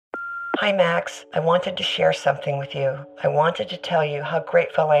Hi, Max. I wanted to share something with you. I wanted to tell you how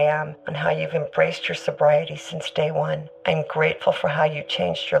grateful I am and how you've embraced your sobriety since day one. I'm grateful for how you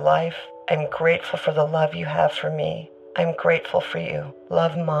changed your life. I'm grateful for the love you have for me. I'm grateful for you.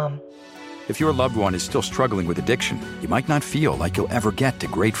 Love, Mom. If your loved one is still struggling with addiction, you might not feel like you'll ever get to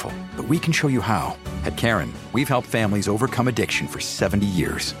grateful, but we can show you how. At Caron, we've helped families overcome addiction for 70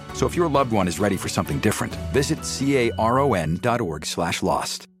 years. So if your loved one is ready for something different, visit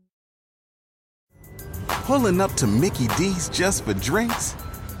caron.org/lost. Pulling up to Mickey D's just for drinks?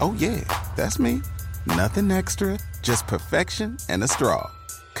 Oh yeah, that's me. Nothing extra, just perfection and a straw.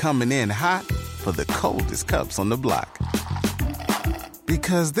 Coming in hot for the coldest cups on the block.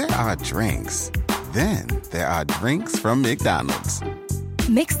 Because there are drinks. Then there are drinks from McDonald's.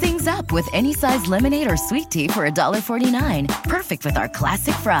 Mix things up with any size lemonade or sweet tea for $1.49. Perfect with our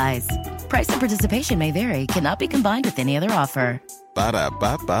classic fries. Price and participation may vary. Cannot be combined with any other offer.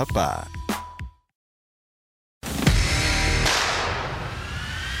 Ba-da-ba-ba-ba.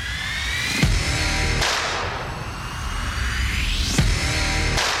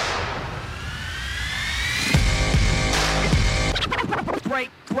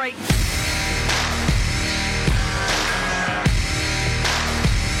 Break.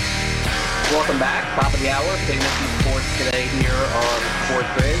 Welcome back. Top of the hour. Fantasy Sports today here on Sports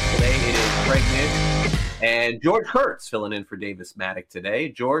Grid. Today it is Greg Nish and George Kurtz filling in for Davis Maddock today.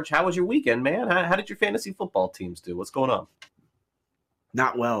 George, how was your weekend, man? How did your fantasy football teams do? What's going on?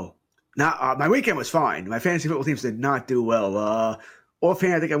 Not well. My weekend was fine. My fantasy football teams did not do well.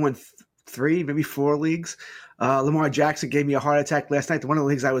 Offhand, I think I won 3, maybe 4 leagues. Lamar Jackson gave me a heart attack last night. One of the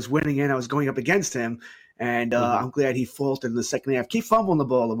leagues I was winning in, I was going up against him, and I'm glad he faltered in the second half. Keep fumbling the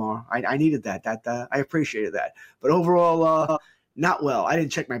ball, Lamar. I needed that. I appreciated that. But overall, not well. I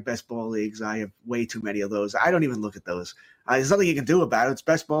didn't check my best ball leagues. I have way too many of those. I don't even look at those. There's nothing you can do about it. It's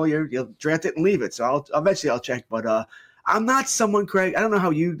best ball. You'll draft it and leave it. So eventually I'll check. But I'm not someone, Craig. I don't know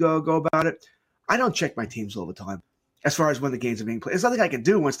how you go about it. I don't check my teams all the time. As far as when the games are being played. There's nothing I can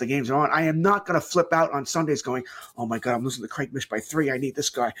do once the games are on. I am not going to flip out on Sundays going, oh, my God, I'm losing to Craig Mish by 3. I need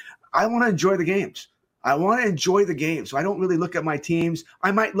this guy. I want to enjoy the games. So I don't really look at my teams.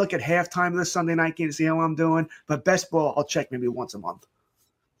 I might look at halftime of the Sunday night game to see how I'm doing. But best ball, I'll check maybe once a month.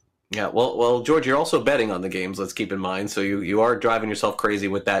 Yeah, well, George, you're also betting on the games, let's keep in mind. So you are driving yourself crazy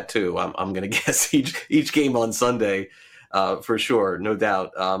with that, too. I'm going to guess each game on Sunday. For sure, no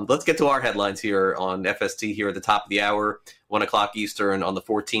doubt. Let's get to our headlines here on FST here at the top of the hour, 1 o'clock Eastern on the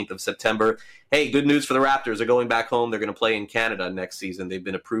 14th of September. Hey, good news for the Raptors. They're going back home. They're going to play in Canada next season. They've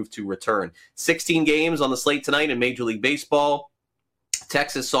been approved to return. 16 games on the slate tonight in Major League Baseball.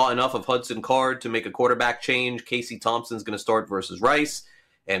 Texas saw enough of Hudson Card to make a quarterback change. Casey Thompson's going to start versus Rice.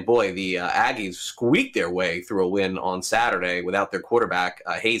 And boy, the Aggies squeaked their way through a win on Saturday without their quarterback,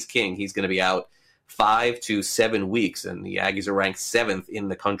 Hayes King. He's going to be out 5 to 7 weeks, and the Aggies are ranked 7th in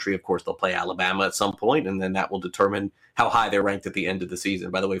the country. Of course, they'll play Alabama at some point, and then that will determine how high they're ranked at the end of the season.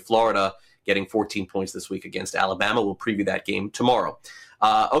 By the way, Florida getting 14 points this week against Alabama. We'll preview that game tomorrow.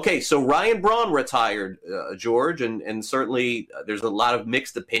 Okay, so Ryan Braun retired, George, and certainly there's a lot of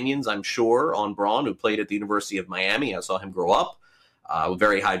mixed opinions, I'm sure, on Braun, who played at the University of Miami. I saw him grow up. A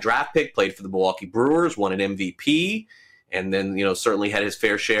very high draft pick, played for the Milwaukee Brewers, won an MVP, and then, certainly had his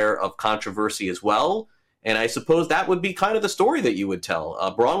fair share of controversy as well. And I suppose that would be kind of the story that you would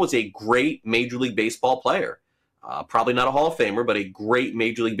tell. Braun was a great Major League Baseball player. Probably not a Hall of Famer, but a great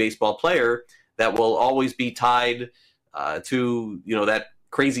Major League Baseball player that will always be tied to, that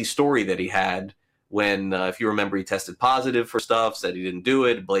crazy story that he had when, if you remember, he tested positive for stuff, said he didn't do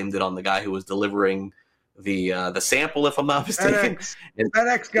it, blamed it on the guy who was delivering the sample, if I'm not mistaken.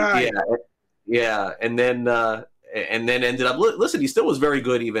 FedEx guy. Yeah. And then ended up, listen, he still was very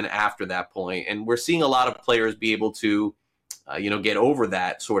good even after that point. And we're seeing a lot of players be able to, get over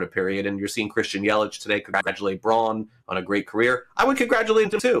that sort of period. And you're seeing Christian Yelich today congratulate Braun on a great career. I would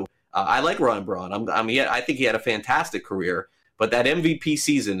congratulate him too. I like Ryan Braun. I think he had a fantastic career, but that MVP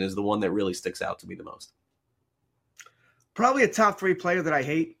season is the one that really sticks out to me the most. Probably a top 3 player that I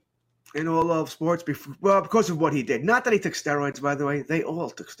hate in all of sports because of what he did. Not that he took steroids, by the way. They all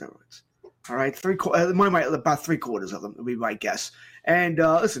took steroids. All right, about 3/4 of them would be my guess. And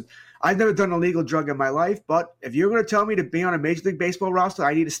listen, I've never done a legal drug in my life, but if you're going to tell me to be on a Major League Baseball roster,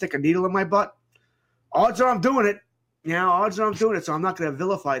 I need to stick a needle in my butt, odds are I'm doing it. So I'm not going to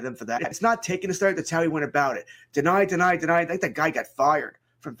vilify them for that. It's not taking a steroid. That's how he went about it. Deny. I think that guy got fired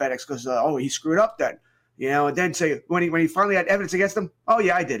from FedEx because, he screwed up then. And then say when he finally had evidence against him, oh,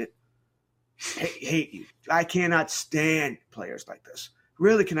 yeah, I did it. Hate you. I cannot stand players like this.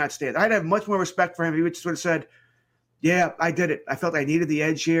 Really cannot stand. I'd have much more respect for him if he would sort of said, Yeah, I did it. I felt I needed the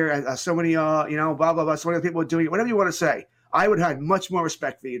edge here. So many, blah, blah, blah. So many people are doing it. Whatever you want to say. I would have had much more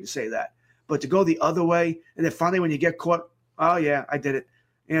respect for you to say that. But to go the other way, and then finally when you get caught, oh, yeah, I did it.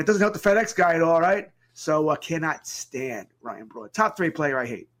 And it doesn't help the FedEx guy at all, right? So cannot stand Ryan Braun. Top 3 player I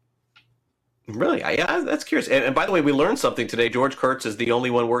hate. Really? Yeah, that's curious. And by the way, we learned something today. George Kurtz is the only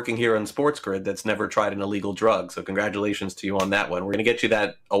one working here on Sports Grid that's never tried an illegal drug. So congratulations to you on that one. We're going to get you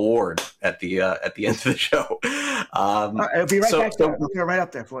that award at the end of the show. It'll be right back there. I'll be right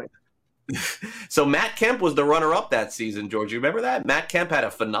up there for you. So Matt Kemp was the runner-up that season, George. You remember that? Matt Kemp had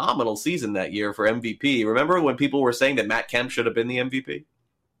a phenomenal season that year for MVP. Remember when people were saying that Matt Kemp should have been the MVP?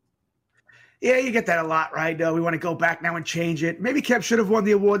 Yeah, you get that a lot, right? We want to go back now and change it. Maybe Kemp should have won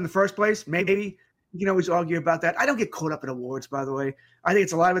the award in the first place. Maybe. You can always argue about that. I don't get caught up in awards, by the way. I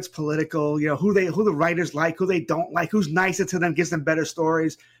think a lot of it's political. Who the writers like, who they don't like, who's nicer to them, gives them better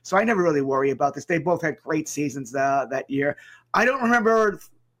stories. So I never really worry about this. They both had great seasons that year. I don't remember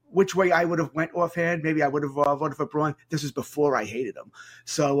which way I would have went offhand. Maybe I would have voted for Braun. This was before I hated him.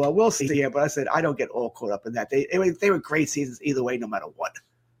 So we'll see. Yeah, but I said I don't get all caught up in that. They were great seasons either way, no matter what.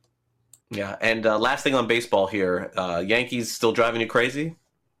 Yeah, and last thing on baseball here, Yankees still driving you crazy?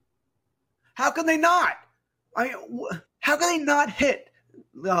 How can they not? How can they not hit?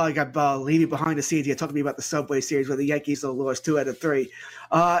 I got Levy behind the scenes here talking to me about the Subway Series where the Yankees lost 2 out of 3.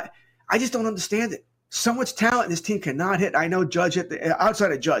 I just don't understand it. So much talent, and this team cannot hit. I know Judge hit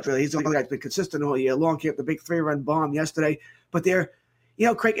outside of Judge, really. He's the only guy that's been consistent all year long. He hit the big 3-run bomb yesterday. But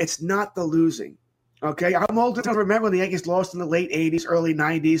Craig, it's not the losing. Okay, I'm old enough to remember when the Yankees lost in the late 80s, early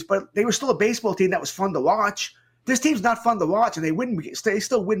 90s, but they were still a baseball team that was fun to watch. This team's not fun to watch, and they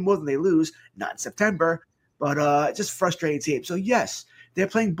still win more than they lose. Not in September, but it's just a frustrating team. So, yes, they're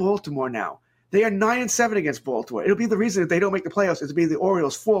playing Baltimore now. They are 9-7 against Baltimore. It'll be the reason if they don't make the playoffs, it'll be the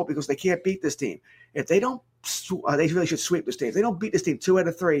Orioles' fault because they can't beat this team. If they don't, they really should sweep this team. If they don't beat this team 2 out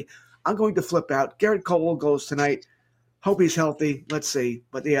of 3, I'm going to flip out. Garrett Cole goes tonight. Hope he's healthy. Let's see.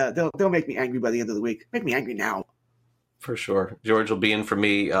 But yeah, they'll make me angry by the end of the week. Make me angry now. For sure. George will be in for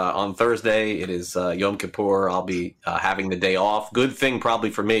me on Thursday. It is Yom Kippur. I'll be having the day off. Good thing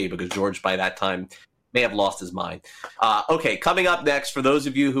probably for me because George by that time may have lost his mind. Okay, coming up next, for those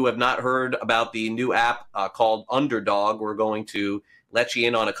of you who have not heard about the new app called Underdog, we're going to let you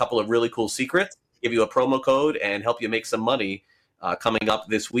in on a couple of really cool secrets, give you a promo code, and help you make some money coming up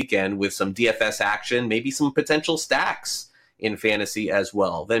this weekend with some DFS action, maybe some potential stacks in fantasy as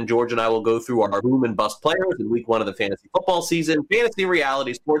well. Then George and I will go through our boom and bust players in week 1 of the fantasy football season. Fantasy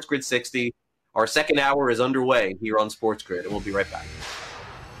Reality, Sports Grid 60. Our second hour is underway here on Sports Grid, and we'll be right back.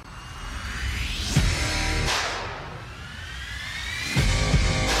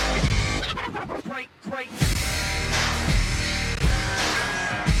 Break.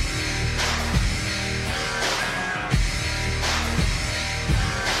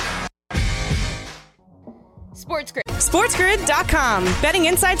 SportsGrid.com. Betting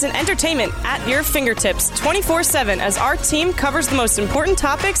insights and entertainment at your fingertips 24/7 as our team covers the most important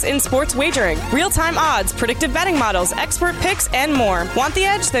topics in sports wagering. Real-time odds, predictive betting models, expert picks, and more. Want the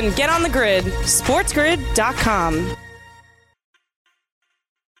edge? Then get on the grid. SportsGrid.com.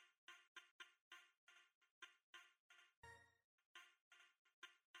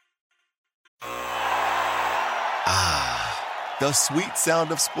 The sweet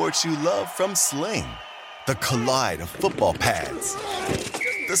sound of sports you love from Sling. The collide of football pads.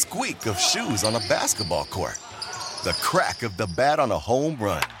 The squeak of shoes on a basketball court. The crack of the bat on a home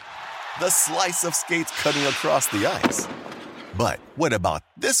run. The slice of skates cutting across the ice. But what about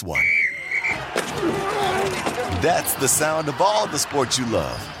this one? That's the sound of all the sports you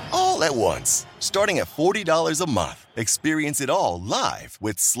love, all at once. Starting at $40 a month. Experience it all live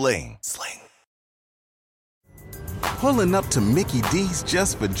with Sling. Pulling up to Mickey D's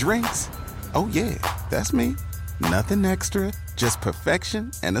just for drinks? Oh yeah, that's me. Nothing extra, just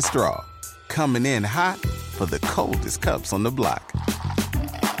perfection and a straw. Coming in hot for the coldest cups on the block.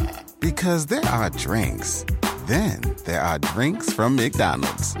 Because there are drinks. Then there are drinks from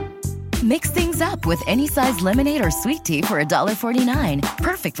McDonald's. Mix things up with any size lemonade or sweet tea for $1.49.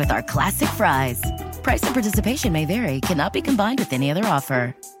 Perfect with our classic fries. Price and participation may vary. Cannot be combined with any other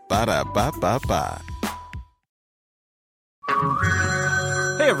offer. Ba-da-ba-ba-ba.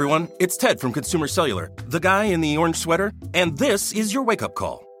 Hey everyone, it's Ted from Consumer Cellular, the guy in the orange sweater, and this is your wake-up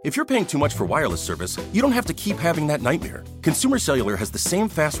call. If you're paying too much for wireless service, you don't have to keep having that nightmare. Consumer Cellular has the same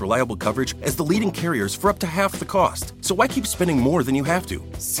fast, reliable coverage as the leading carriers for up to half the cost. So why keep spending more than you have to?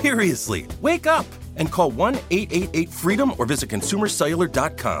 Seriously, wake up! and call 1-888-FREEDOM or visit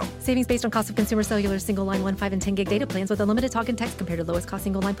consumercellular.com. Savings based on cost of Consumer Cellular's single line 1, 5, and 10 gig data plans with unlimited talk and text compared to lowest cost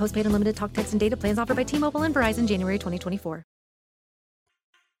single line postpaid unlimited talk, text, and data plans offered by T-Mobile and Verizon January 2024.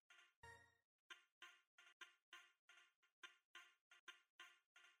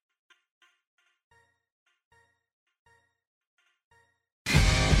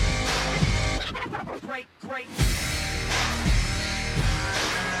 Great.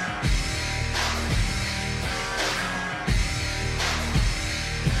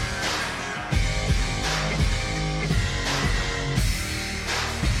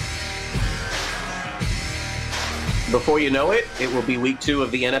 Before you know it, it will be week 2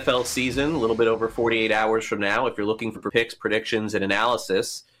 of the NFL season, a little bit over 48 hours from now. If you're looking for picks, predictions, and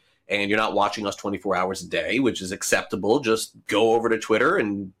analysis, and you're not watching us 24 hours a day, which is acceptable, just go over to Twitter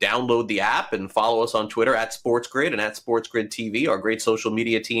and download the app and follow us on Twitter at SportsGrid and at SportsGrid TV, our great social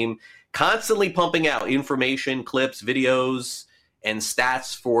media team, constantly pumping out information, clips, videos, and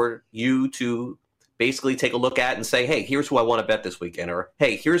stats for you to basically take a look at and say, hey, here's who I want to bet this weekend, or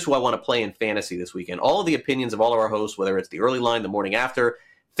hey, here's who I want to play in fantasy this weekend. All of the opinions of all of our hosts, whether it's the early line, the morning after,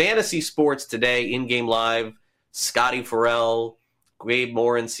 fantasy sports today, in-game live, Scotty Farrell, Gabe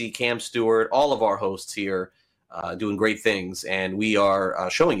Morency, Cam Stewart, all of our hosts here doing great things, and we are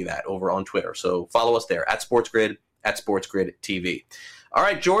showing you that over on Twitter. So follow us there, at SportsGrid, at SportsGrid TV. All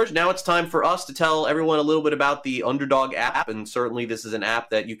right, George, now it's time for us to tell everyone a little bit about the Underdog app, and certainly this is an app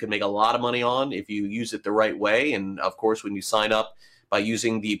that you can make a lot of money on if you use it the right way, and of course, when you sign up by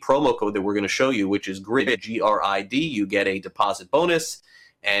using the promo code that we're going to show you, which is GRID, G-R-I-D, you get a deposit bonus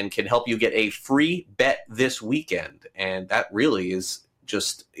and can help you get a free bet this weekend, and that really is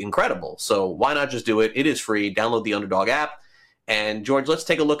just incredible. So why not just do it? It is free. Download the Underdog app, and George, let's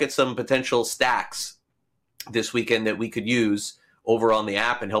take a look at some potential stacks this weekend that we could use over on the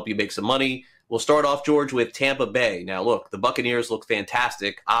app and help you make some money. We'll start off, George, with Tampa Bay. Now, look, the Buccaneers look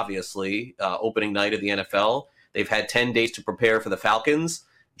fantastic, obviously, opening night of the NFL. They've had 10 days to prepare for the Falcons.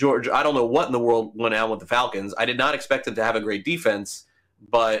 George, I don't know what in the world went on with the Falcons. I did not expect them to have a great defense,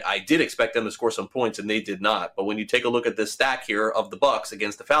 but I did expect them to score some points, and they did not. But when you take a look at this stack here of the Bucs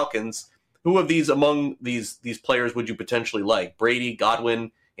against the Falcons, who of these among these players would you potentially like? Brady,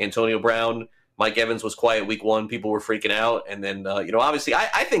 Godwin, Antonio Brown? Mike Evans was quiet week 1. People were freaking out. And then, obviously,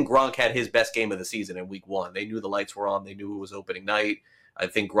 I think Gronk had his best game of the season in week 1. They knew the lights were on. They knew it was opening night. I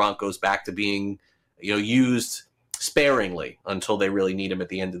think Gronk goes back to being, used sparingly until they really need him at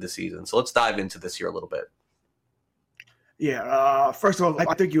the end of the season. So let's dive into this here a little bit. Yeah, first of all,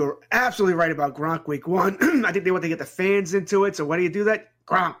 I think you're absolutely right about Gronk week 1. I think they want to get the fans into it. So why do you do that?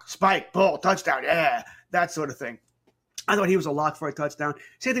 Gronk, spike, ball, touchdown, yeah, that sort of thing. I thought he was a lock for a touchdown.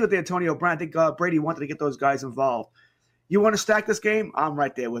 Same thing with Antonio Brown. I think Brady wanted to get those guys involved. You want to stack this game? I'm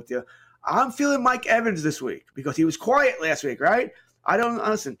right there with you. I'm feeling Mike Evans this week because he was quiet last week, right? I don't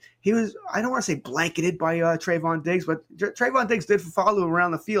want to say blanketed by Trayvon Diggs, but Trayvon Diggs did follow him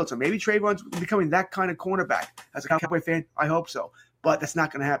around the field. So maybe Trayvon's becoming that kind of cornerback. As a Cowboy fan, I hope so. But that's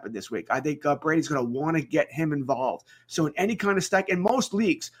not going to happen this week. I think Brady's going to want to get him involved. So in any kind of stack, in most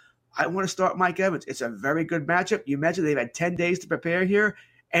leagues, I want to start Mike Evans. It's a very good matchup. You mentioned they've had 10 days to prepare here,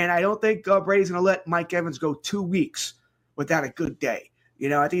 and I don't think Brady's going to let Mike Evans go 2 weeks without a good day.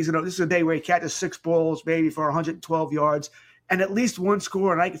 I think this is a day where he catches 6 balls, maybe for 112 yards, and at least 1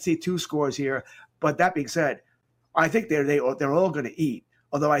 score, and I can see 2 scores here. But that being said, I think they're all going to eat.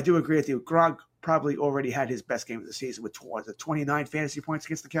 Although I do agree with you, Gronk probably already had his best game of the season with 29 fantasy points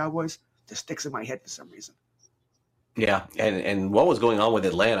against the Cowboys. Just sticks in my head for some reason. Yeah, and what was going on with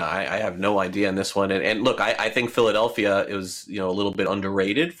Atlanta, I have no idea in this one. And look, I think Philadelphia is a little bit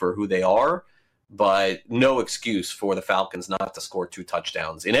underrated for who they are, but no excuse for the Falcons not to score 2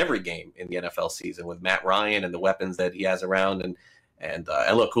 touchdowns in every game in the NFL season with Matt Ryan and the weapons that he has around. And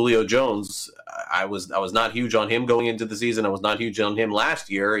look, Julio Jones, I was not huge on him going into the season. I was not huge on him last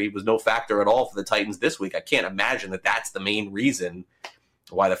year. He was no factor at all for the Titans this week. I can't imagine that that's the main reason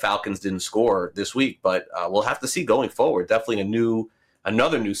why the Falcons didn't score this week, but we'll have to see going forward. Definitely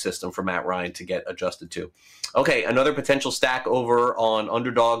another new system for Matt Ryan to get adjusted to. Okay, another potential stack over on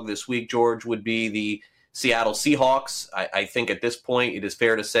Underdog this week, George, would be the Seattle Seahawks. I think at this point it is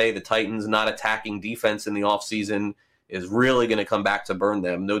fair to say the Titans not attacking defense in the offseason is really going to come back to burn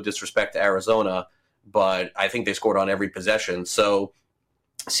them. No disrespect to Arizona, but I think they scored on every possession. So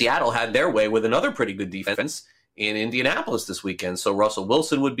Seattle had their way with another pretty good defense in Indianapolis this weekend. So Russell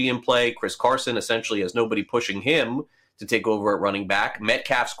Wilson would be in play. Chris Carson essentially has nobody pushing him to take over at running back.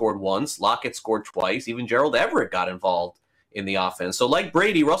 Metcalf scored once. Lockett scored twice. Even Gerald Everett got involved in the offense. So like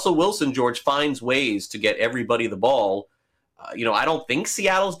Brady, Russell Wilson, George, finds ways to get everybody the ball. I don't think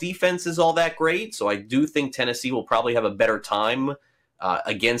Seattle's defense is all that great, so I do think Tennessee will probably have a better time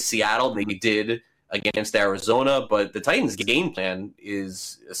against Seattle than they did against Arizona. But the Titans' game plan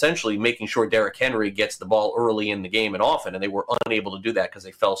is essentially making sure Derrick Henry gets the ball early in the game and often, and they were unable to do that because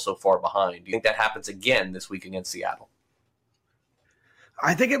they fell so far behind. Do you think that happens again this week against Seattle?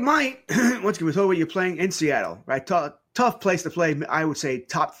 I think it might. Once again, we're talking about you're playing in Seattle, right? Tough place to play. I would say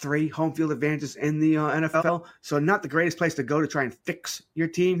top 3 home field advantages in the NFL. So not the greatest place to go to try and fix your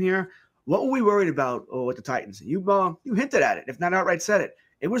team here. What were we worried about with the Titans? You hinted at it, if not outright said it.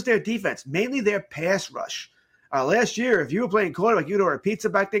 It was their defense, mainly their pass rush. Last year, if you were playing quarterback, you'd order a pizza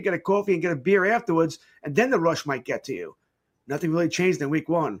back there, get a coffee, and get a beer afterwards, and then the rush might get to you. Nothing really changed in week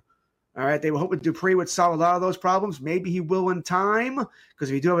 1. All right, they were hoping Dupree would solve a lot of those problems. Maybe he will in time, because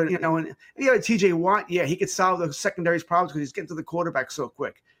if you do have, if you have a T.J. Watt, yeah, he could solve the secondary's problems because he's getting to the quarterback so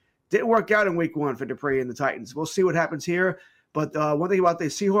quick. Didn't work out in week 1 for Dupree and the Titans. We'll see what happens here. But one thing about the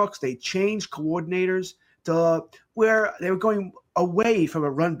Seahawks, they changed coordinators to where they were going away from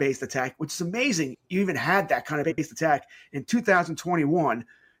a run-based attack, which is amazing. You even had that kind of based attack in 2021.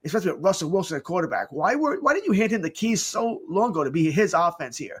 Especially with Russell Wilson at quarterback. Why did you hand him the keys so long ago to be his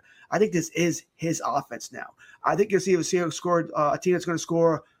offense here? I think this is his offense now. I think you'll see a team that's going to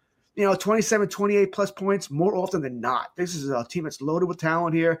score, 27, 28 plus points more often than not. This is a team that's loaded with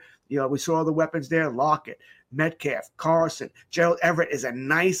talent here. We saw all the weapons there. Lockett, Metcalf, Carson, Gerald Everett is a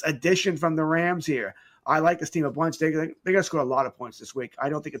nice addition from the Rams here. I like this team a bunch. They're going to score a lot of points this week. I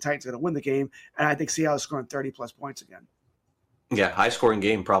don't think the Titans are going to win the game, and I think Seattle's scoring 30 plus points again. Yeah, high-scoring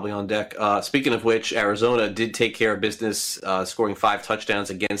game probably on deck. Speaking of which, Arizona did take care of business, scoring 5 touchdowns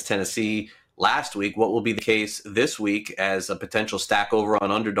against Tennessee last week. What will be the case this week as a potential stack over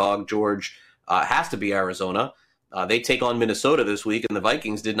on underdog? George, has to be Arizona. They take on Minnesota this week, and the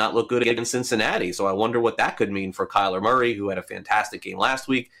Vikings did not look good against Cincinnati. So I wonder what that could mean for Kyler Murray, who had a fantastic game last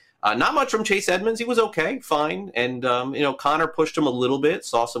week. Not much from Chase Edmonds. He was okay, fine. And, Connor pushed him a little bit.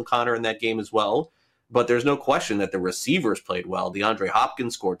 Saw some Connor in that game as well. But there's no question that the receivers played well. DeAndre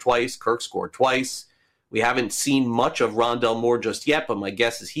Hopkins scored twice. Kirk scored twice. We haven't seen much of Rondell Moore just yet, but my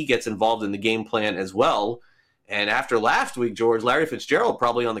guess is he gets involved in the game plan as well. And after last week, George, Larry Fitzgerald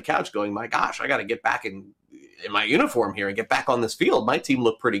probably on the couch going, my gosh, I got to get back in my uniform here and get back on this field. My team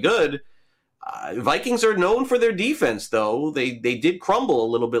looked pretty good. Vikings are known for their defense, though. They did crumble a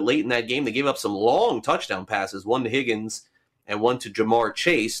little bit late in that game. They gave up some long touchdown passes, one to Higgins and one to Jamar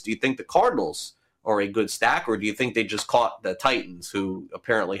Chase. Do you think the Cardinals are a good stack, or do you think they just caught the Titans, who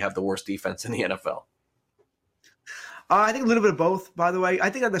apparently have the worst defense in the NFL? I think a little bit of both, by the way.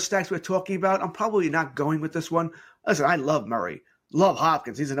 I think on the stacks we're talking about, I'm probably not going with this one. Listen, I love Murray. Love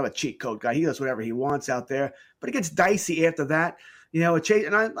Hopkins. He's another cheat code guy. He does whatever he wants out there. But it gets dicey after that. Chase,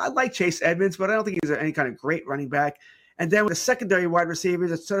 and I like Chase Edmonds, but I don't think he's any kind of great running back. And then with the secondary wide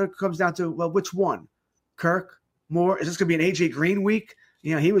receivers, it sort of comes down to, well, which one? Kirk? Moore? Is this going to be an A.J. Green week?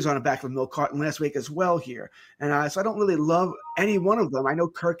 He was on the back of Mil Carton last week as well here. And so I don't really love any one of them. I know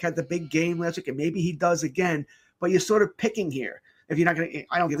Kirk had the big game last week, and maybe he does again. But you're sort of picking here. If you're not going to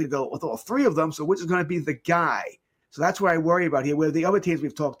 – I don't get to go with all 3 of them, so which is going to be the guy? So that's what I worry about here. With the other teams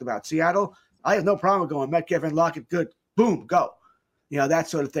we've talked about, Seattle, I have no problem going Metcalf and Lockett, good, boom, go. That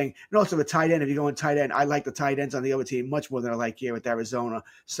sort of thing. And also the tight end, if you go in tight end, I like the tight ends on the other team much more than I like here with Arizona.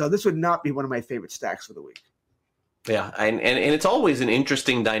 So this would not be one of my favorite stacks for the week. Yeah, and it's always an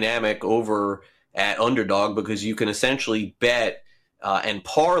interesting dynamic over at Underdog because you can essentially bet and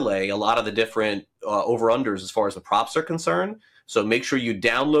parlay a lot of the different over-unders as far as the props are concerned. So make sure you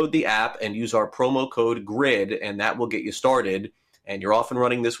download the app and use our promo code GRID, and that will get you started. And you're off and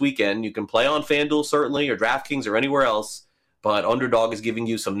running this weekend. You can play on FanDuel, certainly, or DraftKings or anywhere else, but Underdog is giving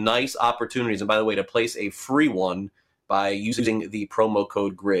you some nice opportunities. And by the way, to place a free one by using the promo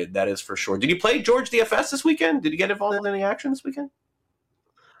code GRID. That is for sure. Did you play George DFS this weekend? Did you get involved in any action this weekend?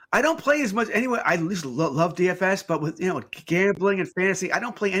 I don't play as much anyway. I at least love DFS, but with gambling and fantasy, I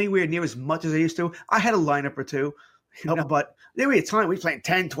don't play anywhere near as much as I used to. I had a lineup or two, but there was a time we were playing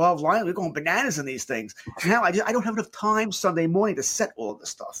 10, 12 lineups. We were going bananas in these things. Now I don't have enough time Sunday morning to set all of this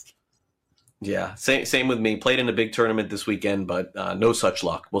stuff. Yeah, same with me. Played in a big tournament this weekend, but no such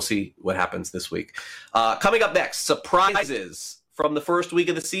luck. We'll see what happens this week. Coming up next, surprises from the first week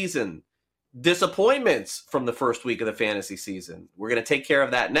of the season. Disappointments from the first week of the fantasy season. We're going to take care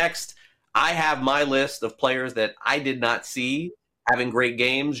of that next. I have my list of players that I did not see having great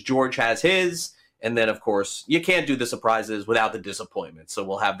games. George has his. And then, of course, you can't do the surprises without the disappointments. So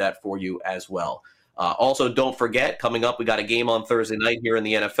we'll have that for you as well. Also, don't forget, coming up, we got a game on Thursday night here in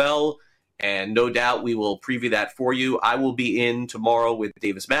the NFL. And no doubt we will preview that for you. I will be in tomorrow with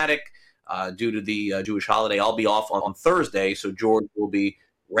Davis Maddock. due to the Jewish holiday. I'll be off on Thursday, so George will be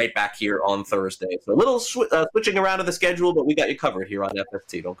right back here on Thursday. So a little switching around of the schedule, but we got you covered here on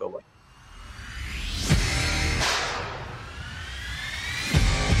FST. Don't go away.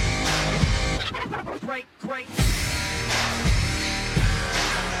 Great.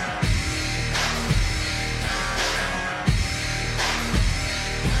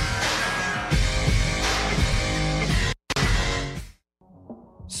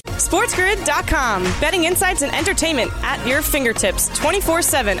 SportsGrid.com. Betting insights and entertainment at your fingertips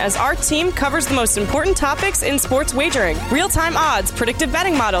 24/7 as our team covers the most important topics in sports wagering. Real-time odds, predictive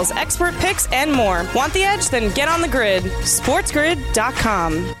betting models, expert picks, and more. Want the edge? Then get on the grid.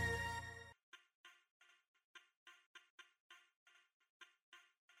 SportsGrid.com.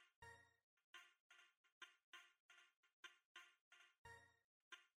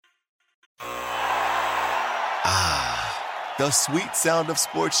 The sweet sound of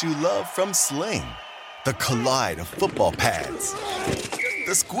sports you love from Sling. The collide of football pads.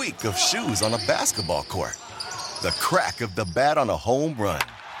 The squeak of shoes on a basketball court. The crack of the bat on a home run.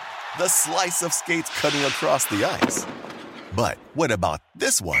 The slice of skates cutting across the ice. But what about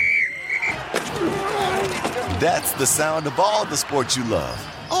this one? That's the sound of all the sports you love,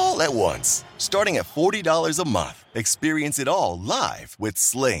 all at once. Starting at $40 a month. Experience it all live with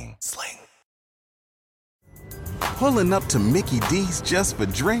Sling. Pulling up to Mickey D's just for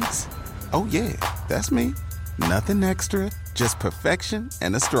drinks? Oh yeah, that's me. Nothing extra, just perfection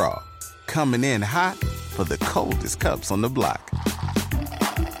and a straw. Coming in hot for the coldest cups on the block.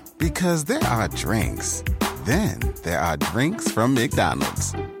 Because there are drinks. Then there are drinks from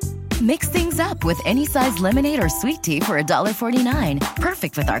McDonald's. Mix things up with any size lemonade or sweet tea for $1.49.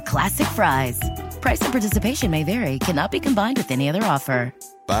 Perfect with our classic fries. Price and participation may vary. Cannot be combined with any other offer.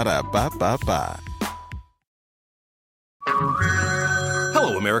 Ba-da-ba-ba-ba.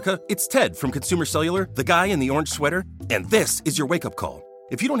 Hello, America. It's Ted from Consumer Cellular, the guy in the orange sweater, and this is your wake-up call.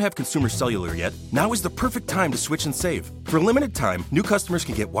 If you don't have Consumer Cellular yet, now is the perfect time to switch and save. For a limited time, new customers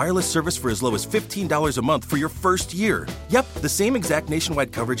can get wireless service for as low as $15 a month for your first year. Yep, the same exact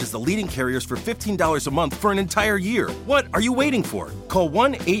nationwide coverage as the leading carriers for $15 a month for an entire year. What are you waiting for? Call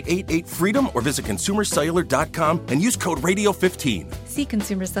 1-888-FREEDOM or visit ConsumerCellular.com and use code RADIO15. See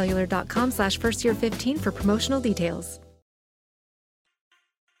ConsumerCellular.com/firstyear15 for promotional details.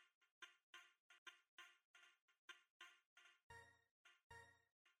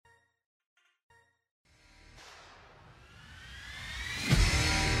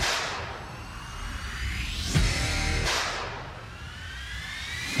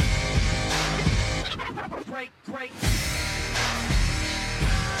 Great.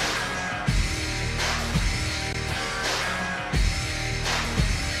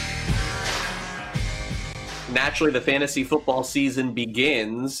 Naturally, the fantasy football season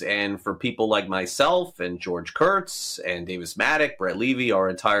begins, and for people like myself and George Kurtz and Davis Maddock, Brett Levy, our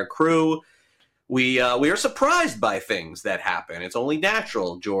entire crew, we are surprised by things that happen. It's only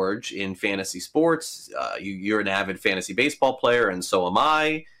natural, George, in fantasy sports. You're an avid fantasy baseball player, and so am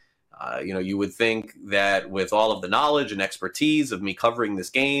I. You would think that with all of the knowledge and expertise of me covering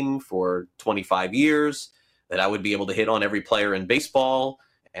this game for 25 years, that I would be able to hit on every player in baseball.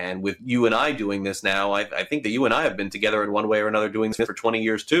 And with you and I doing this now, I think that you and I have been together in one way or another doing this for 20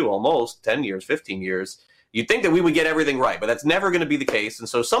 years too, almost 10 years, 15 years. You'd think that we would get everything right, but that's never going to be the case. And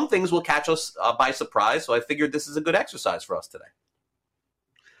so some things will catch us by surprise. So I figured this is a good exercise for us today.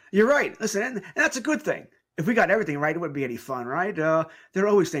 You're right. Listen, and that's a good thing. If we got everything right, it wouldn't be any fun, right? There are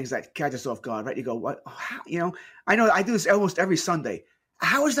always things that catch us off guard, right? You go, what? How? I know I do this almost every Sunday.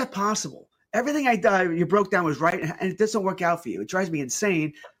 How is that possible? Everything you broke down was right, and it doesn't work out for you. It drives me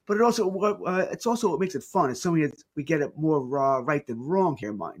insane, but it's also what makes it fun. It's something that we get it more right than wrong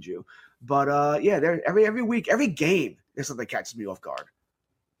here, mind you. But every week, every game, there's something that catches me off guard.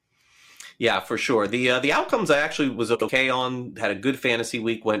 Yeah, for sure. The outcomes I actually was okay on. Had a good fantasy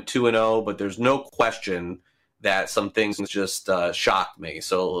week, went 2-0, but there's no question that some things just shocked me.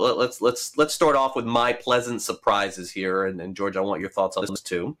 So let's start off with my pleasant surprises here, and George, I want your thoughts on this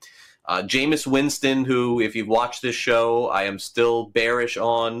too. Jameis Winston, who, if you've watched this show, I am still bearish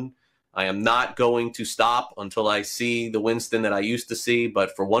on. I am not going to stop until I see the Winston that I used to see.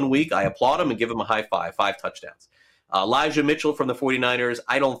 But for 1 week, I applaud him and give him a high five, 5 touchdowns. Elijah Mitchell from the 49ers,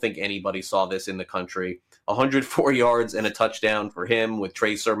 I don't think anybody saw this in the country. 104 yards and a touchdown for him with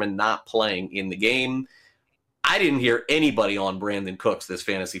Trey Sermon not playing in the game. I didn't hear anybody on Brandon Cooks this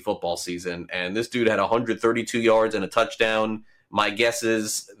fantasy football season, and this dude had 132 yards and a touchdown. My guess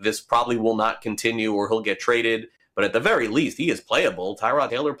is this probably will not continue or he'll get traded, but at the very least, he is playable. Tyrod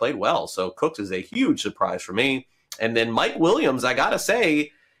Taylor played well, so Cooks is a huge surprise for me. And then Mike Williams, I got to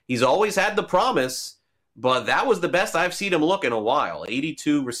say, He's always had the promise, but that was the best I've seen him look in a while.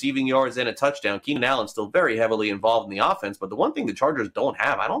 82 receiving yards and a touchdown. Keenan Allen still very heavily involved in the offense, but the one thing the Chargers don't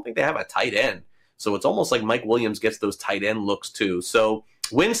have, I don't think they have a tight end. So it's almost like Mike Williams gets those tight end looks too. So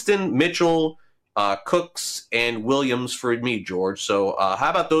Winston, Mitchell, Cooks, and Williams for me, George. So how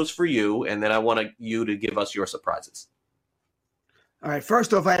about those for you? And then I want you to give us your surprises. All right.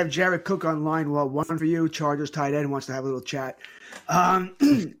 First off, I have Jared Cook on line. Well, one for you. Chargers tight end wants to have a little chat.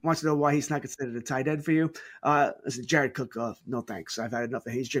 Wants to know why he's not considered a tight end for you. Listen, Jared Cook, no thanks. I've had enough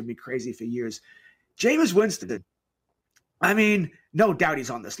of him. He's driven me crazy for years. Jameis Winston. I mean, no doubt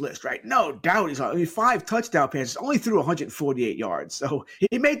he's on this list, right? No doubt he's on. 5 touchdown passes, only threw 148 yards. So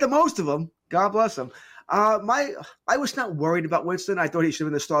he made the most of them. God bless him. I was not worried about Winston. I thought he should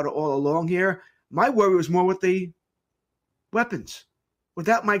have been the starter all along here. My worry was more with the weapons.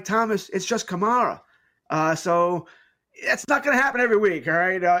 Without Mike Thomas, it's just Kamara. So it's not going to happen every week, all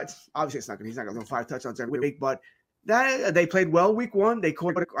right? Obviously, he's not going to throw 5 touchdowns every week, but they played well week 1. They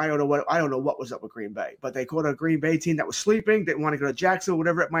caught I don't know what was up with Green Bay, but they caught a Green Bay team that was sleeping, didn't want to go to Jacksonville,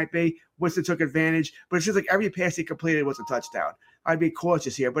 whatever it might be. Winston took advantage, but it seems like every pass he completed was a touchdown. I'd be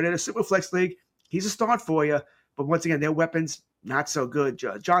cautious here, but in a super flex league, he's a start for you. But once again, their weapons not so good.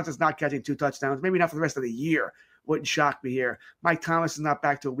 Johnson's not catching 2 touchdowns, maybe not for the rest of the year. Wouldn't shock me here. Mike Thomas is not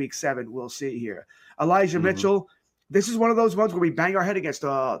back till week 7. We'll see here. Elijah Mitchell. This is one of those ones where we bang our head against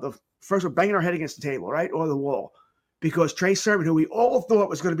we're banging our head against the table, right, or the wall, because Trey Sermon, who we all thought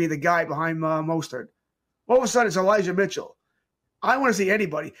was going to be the guy behind Mostert, all of a sudden it's Elijah Mitchell. I want to see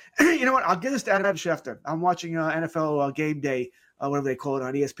anybody. You know what? I'll give this to Adam Schefter. I'm watching NFL Game Day, whatever they call it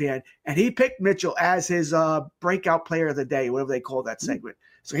on ESPN, and he picked Mitchell as his breakout player of the day, whatever they call that segment.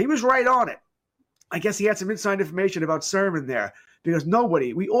 So he was right on it. I guess he had some inside information about Sermon there, because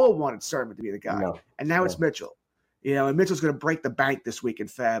we all wanted Sermon to be the guy. And now it's Mitchell. You know, and Mitchell's going to break the bank this week in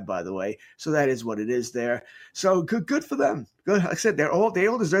Fab, by the way. So that is what it is there. So good for them. Good. Like I said, they all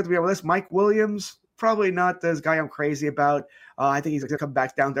deserve to be on this. Mike Williams, probably not this guy I'm crazy about. I think he's going to come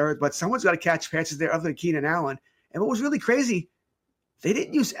back down to earth, but someone's got to catch passes there other than Keenan Allen. And what was really crazy, they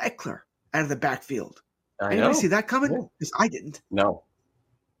didn't use Eckler out of the backfield. Anybody see that coming? Because I didn't. No.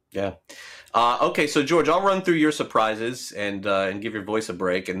 Yeah. Okay, so George, I'll run through your surprises and give your voice a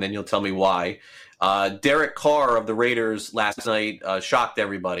break, and then you'll tell me why. Derek Carr of the Raiders last night shocked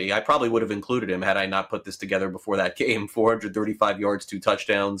everybody. I probably would have included him had I not put this together before that game. 435 yards, 2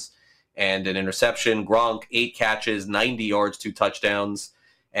 touchdowns, and an interception. Gronk, 8 catches, 90 yards, 2 touchdowns.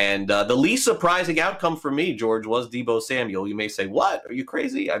 And the least surprising outcome for me, George, was Deebo Samuel. You may say, what? Are you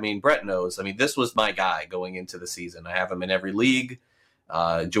crazy? I mean, Brett knows. I mean, this was my guy going into the season. I have him in every league.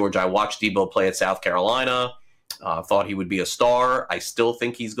 George, I watched Deebo play at South Carolina. Thought he would be a star. I still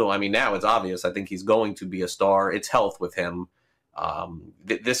think he's going. I mean, now it's obvious. I think he's going to be a star. It's health with him.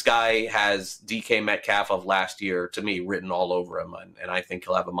 This guy has DK Metcalf of last year, to me, written all over him, and I think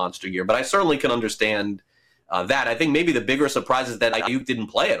he'll have a monster year. But I certainly can understand that. I think maybe the bigger surprise is that Ayuk didn't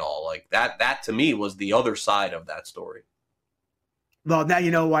play at all. Like that to me was the other side of that story. Well, now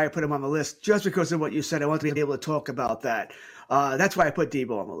you know why I put him on the list. Just because of what you said, I want to be able to talk about that. That's why I put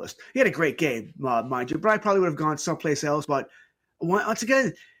Deebo on the list. He had a great game, mind you, but I probably would have gone someplace else. But once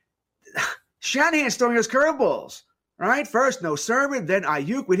again, Shanahan's throwing us curveballs, right? First, no Sermon, then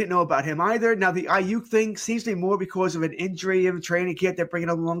Ayuk. We didn't know about him either. Now, the Ayuk thing seems to be more because of an injury in the training camp. They're bringing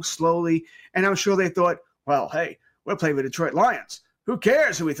him along slowly. And I'm sure they thought, well, hey, we're playing with Detroit Lions. Who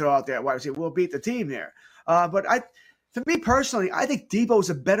cares who we throw out there? We'll beat the team there. But for me personally, I think Deebo's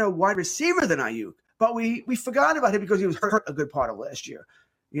a better wide receiver than Ayuk. But we forgot about him because he was hurt a good part of last year,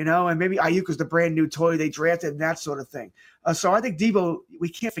 you know, and maybe Ayuk was the brand new toy they drafted and that sort of thing. So I think Deebo, we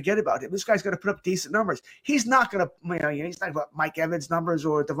can't forget about him. This guy's going to put up decent numbers. He's not going to, he's not about Mike Evans numbers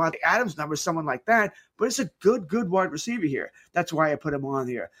or Devontae Adams numbers, someone like that. But it's a good wide receiver here. That's why I put him on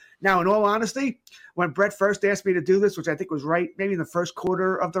here. Now, in all honesty, when Brett first asked me to do this, which I think was right, maybe in the first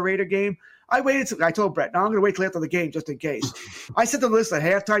quarter of the Raider game, I told Brett, no, I'm going to wait till after the game just in case. I sent the list at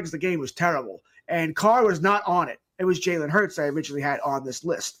halftime because the game was terrible. And Carr was not on it. It was Jalen Hurts I originally had on this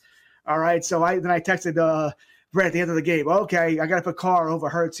list. All right, so I texted Brett at the end of the game. Okay, I got to put Carr over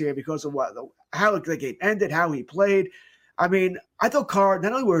Hurts here because of how the game ended, how he played. I mean, I thought Carr,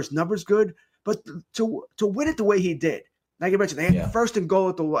 not only were his numbers good, but to win it the way he did. Like I mentioned, they had first and goal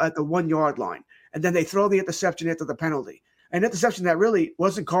at the 1 yard line, and then they throw the interception after the penalty. An interception that really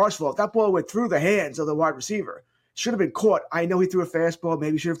wasn't Carr's fault. That ball went through the hands of the wide receiver. Should have been caught. I know he threw a fastball.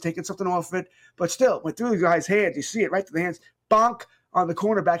 Maybe should have taken something off it. But still, went through the guy's hands. You see it right to the hands. Bonk on the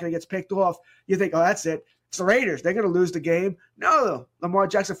cornerback and it gets picked off. You think, oh, that's it. It's the Raiders. They're going to lose the game. No. Lamar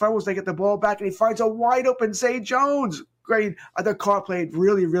Jackson fumbles. They get the ball back and he finds a wide open Zay Jones. great. I thought Carr played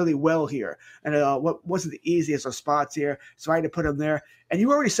really, really well here. And what wasn't the easiest of spots here, so I had to put him there. And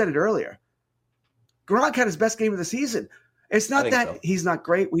you already said it earlier. Gronk had his best game of the season. It's not that he's not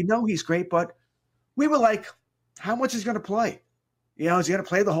great. We know he's great, but we were like, how much is he going to play? You know, is he going to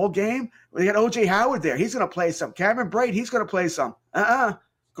play the whole game? We got O.J. Howard there. He's going to play some. Cameron Brate, he's going to play some.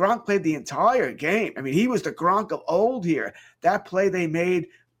 Gronk played the entire game. I mean, he was the Gronk of old here. That play they made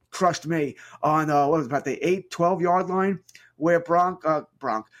crushed me on, what was it, about the 12-yard line where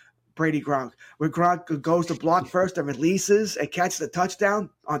Brady Gronk, where Gronk goes to block first and releases and catches the touchdown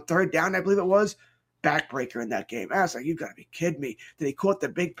on third down, I believe it was. Backbreaker in that game. I was like, you got to be kidding me. Then he caught the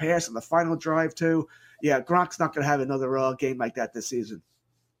big pass on the final drive, too. Yeah, Gronk's not going to have another game like that this season.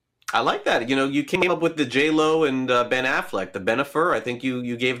 I like that. You know, you came up with the J-Lo and Ben Affleck, the Benifer. I think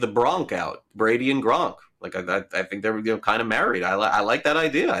you gave the Bronk out, Brady and Gronk. Like, I think they're kind of married. I like that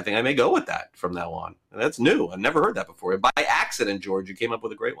idea. I think I may go with that from now on. That's new. I've never heard that before. By accident, George, you came up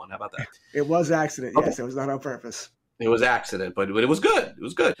with a great one. How about that? It was accident. Yes, it was not on purpose. It was accident, but it was good. It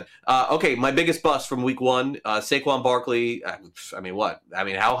was good. Okay, my biggest bust from week one, Saquon Barkley. I mean, what? I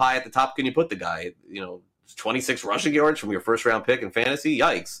mean, how high at the top can you put the guy? 26 rushing yards from your first-round pick in fantasy?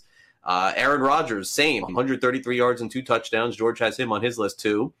 Yikes. Aaron Rodgers, same, 133 yards and 2 touchdowns. George has him on his list,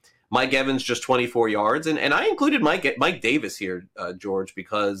 too. Mike Evans, just 24 yards. And I included Mike Davis here, George,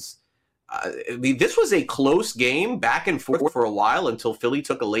 because this was a close game, back and forth for a while until Philly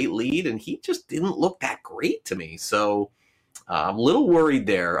took a late lead, and he just didn't look that great to me. So I'm a little worried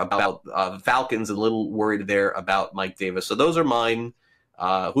there about the Falcons and a little worried there about Mike Davis. So those are mine.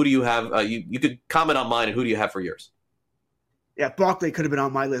 Who do you have? You could comment on mine, and who do you have for yours? Yeah, Barkley could have been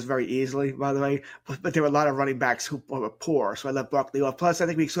on my list very easily, by the way, but there were a lot of running backs who were poor, so I left Barkley off. Plus, I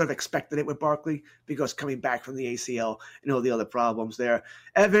think we sort of expected it with Barkley because coming back from the ACL and all the other problems there.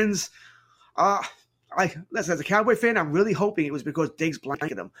 Evans, listen, as a Cowboy fan, I'm really hoping it was because Diggs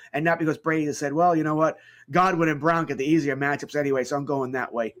blanketed him and not because Brady has said, well, you know what, Godwin and Brown get the easier matchups anyway, so I'm going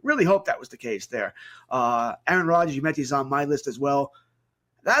that way. Really hope that was the case there. Aaron Rodgers, you mentioned he's on my list as well.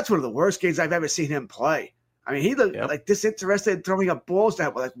 That's one of the worst games I've ever seen him play. I mean, he looked like disinterested in throwing up balls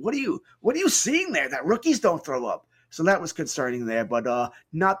that were like, what are you seeing there that rookies don't throw up? So that was concerning there, but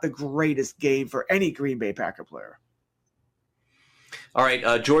not the greatest game for any Green Bay Packer player. All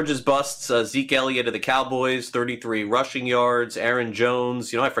right, George's busts, Zeke Elliott of the Cowboys, 33 rushing yards. Aaron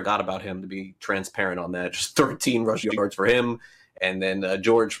Jones, I forgot about him, to be transparent on that. Just 13 rushing yards for him. And then,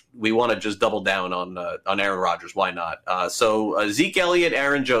 George, we want to just double down on Aaron Rodgers. Why not? So Zeke Elliott,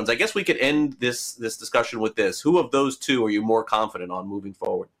 Aaron Jones. I guess we could end this discussion with this. Who of those two are you more confident on moving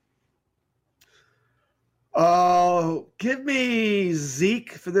forward? Give me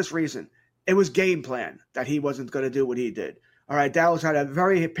Zeke for this reason. It was game plan that he wasn't going to do what he did. All right, Dallas had a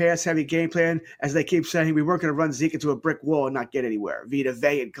very pass-heavy game plan. As they keep saying, we weren't going to run Zeke into a brick wall and not get anywhere. Vita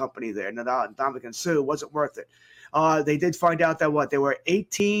Vea and company there. Ndamukong Suh wasn't worth it. They did find out that there were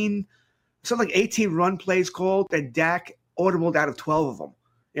 18 run plays called, and Dak audibled out of 12 of them.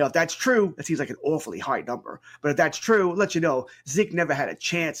 If that's true, that seems like an awfully high number. But if that's true, I'll let you know, Zeke never had a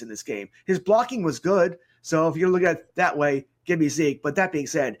chance in this game. His blocking was good, so if you're looking at it that way, give me Zeke. But that being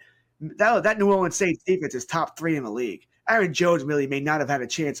said, that New Orleans Saints defense is top 3 in the league. Aaron Jones really may not have had a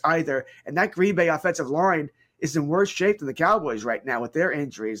chance either, and that Green Bay offensive line is in worse shape than the Cowboys right now with their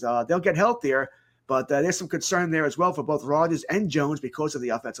injuries. They'll get healthier, but there's some concern there as well for both Rodgers and Jones because of the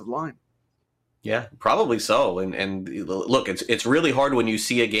offensive line. Yeah, probably so. And look, it's really hard when you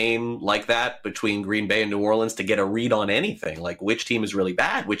see a game like that between Green Bay and New Orleans to get a read on anything, like which team is really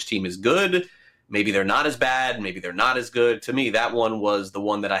bad, which team is good. Maybe they're not as bad, maybe they're not as good. To me, that one was the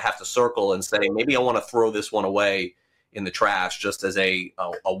one that I have to circle and say, maybe I want to throw this one away in the trash just as a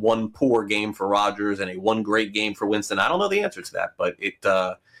one poor game for Rodgers and a one great game for Winston. I don't know the answer to that, but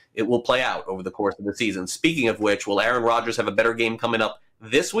it will play out over the course of the season. Speaking of which, will Aaron Rodgers have a better game coming up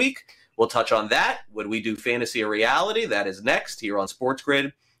this week? We'll touch on that when we do Fantasy or Reality. That is next here on Sports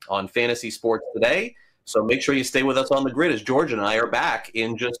Grid on Fantasy Sports Today. So make sure you stay with us on the grid as George and I are back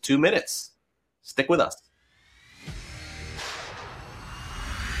in just 2 minutes. Stick with us.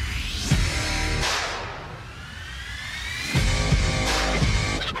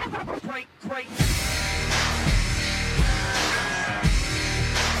 Great.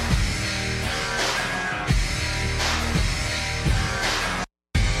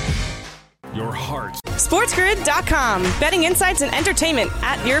 Your heart. SportsGrid.com. Betting insights and entertainment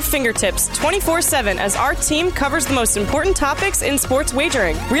at your fingertips 24/7 as our team covers the most important topics in sports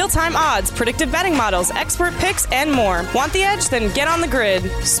wagering. Real-time odds, predictive betting models, expert picks, and more. Want the edge? Then get on the grid.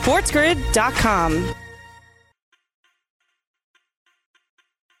 SportsGrid.com.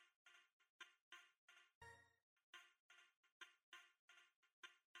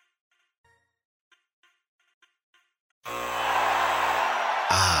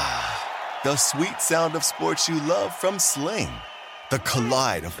 The sweet sound of sports you love from Sling. The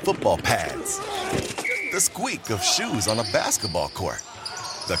collide of football pads. The squeak of shoes on a basketball court.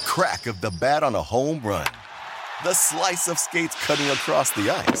 The crack of the bat on a home run. The slice of skates cutting across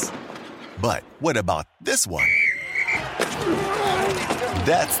the ice. But what about this one?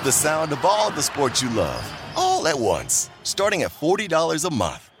 That's the sound of all the sports you love, all at once. Starting at $40 a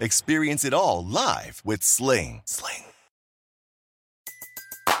month. Experience it all live with Sling.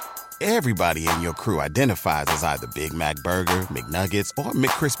 Everybody in your crew identifies as either Big Mac Burger, McNuggets, or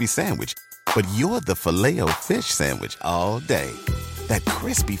McCrispy Sandwich. But you're the Filet-O-Fish Sandwich all day. That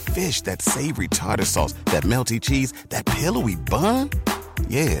crispy fish, that savory tartar sauce, that melty cheese, that pillowy bun.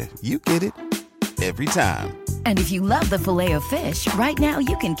 Yeah, you get it. Every time. And if you love the Filet-O-Fish, right now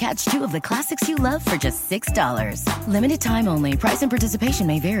you can catch two of the classics you love for just $6. Limited time only. Price and participation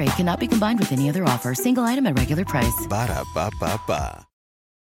may vary. Cannot be combined with any other offer. Single item at regular price. Ba-da-ba-ba-ba.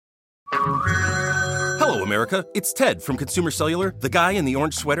 Hello, America. It's Ted from Consumer Cellular, the guy in the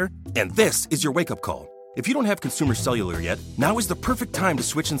orange sweater, and this is your wake-up call. If you don't have Consumer Cellular yet, now is the perfect time to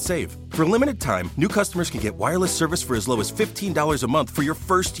switch and save. For a limited time, new customers can get wireless service for as low as $15 a month for your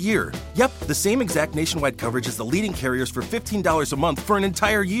first year. Yep, the same exact nationwide coverage as the leading carriers for $15 a month for an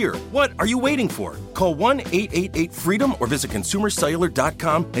entire year. What are you waiting for? Call 1-888-FREEDOM or visit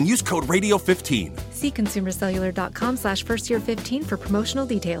consumercellular.com and use code RADIO15. See consumercellular.com/firstyear15 for promotional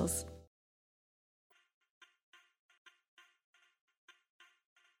details.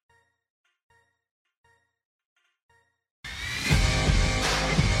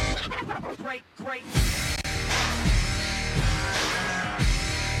 Great.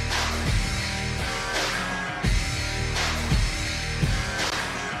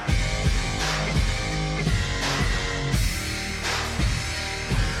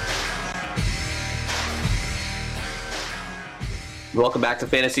 Welcome back to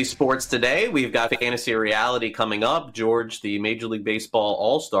Fantasy Sports Today. We've got Fantasy Reality coming up. George, the Major League Baseball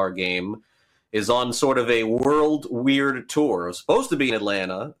All-Star Game is on sort of a world weird tour. It was supposed to be in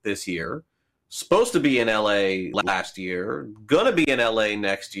Atlanta this year, supposed to be in LA last year, gonna be in LA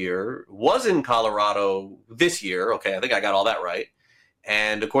next year, was in Colorado this year. Okay, I think I got all that right.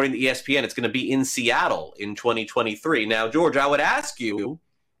 And according to ESPN, it's going to be in Seattle in 2023. Now, George, I would ask you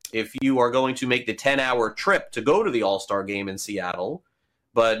if you are going to make the 10-hour trip to go to the All-Star Game in Seattle,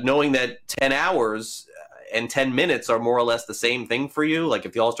 but knowing that 10 hours and 10 minutes are more or less the same thing for you. Like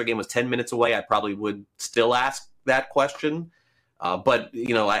if the All-Star Game was 10 minutes away, I probably would still ask that question. But,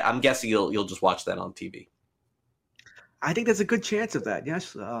 you know, I'm guessing you'll just watch that on TV. I think there's a good chance of that.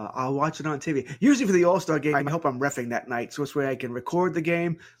 Yes, I'll watch it on TV. Usually for the All-Star Game, I hope I'm reffing that night, so it's where I can record the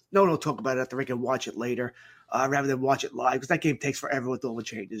game. No one will talk about it after I can watch it later, rather than watch it live, because that game takes forever with all the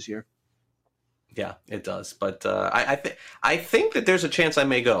changes here. Yeah, it does. But I think that there's a chance I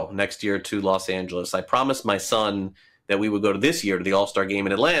may go next year to Los Angeles. I promised my son that we would go to this year to the All-Star Game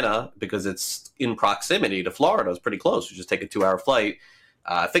in Atlanta because it's in proximity to Florida. It's pretty close. We just take a 2-hour flight.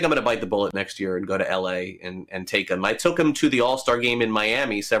 I think I'm going to bite the bullet next year and go to LA and take him. I took him to the All-Star Game in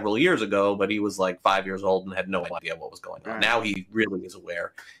Miami several years ago, but he was like 5 years old and had no idea what was going on. Now he really is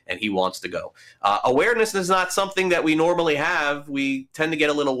aware and he wants to go. Awareness is not something that we normally have. We tend to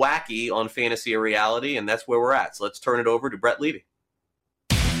get a little wacky on Fantasy or Reality, and that's where we're at. So let's turn it over to Brett Levy.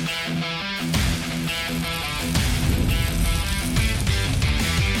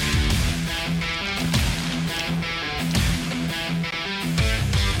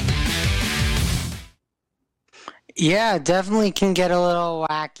 Yeah, definitely can get a little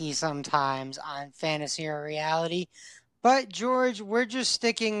wacky sometimes on Fantasy or Reality. But, George, we're just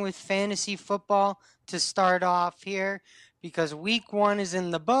sticking with fantasy football to start off here because week 1 is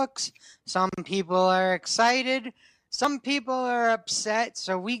in the books. Some people are excited. Some people are upset.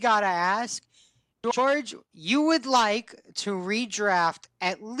 So we got to ask, George, you would like to redraft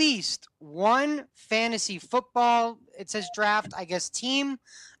at least one fantasy football, it says draft, I guess, team.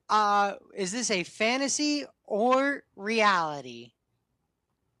 Is this a fantasy or reality?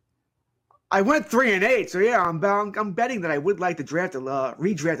 I went 3-8, so yeah, I'm betting that I would like to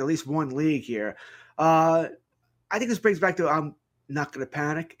redraft at least one league here. I think this brings back to I'm not going to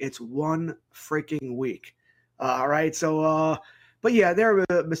panic. It's one freaking week. All right, so but yeah,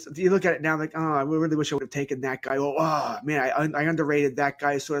 you look at it now like, oh, I really wish I would have taken that guy. Oh man, I underrated that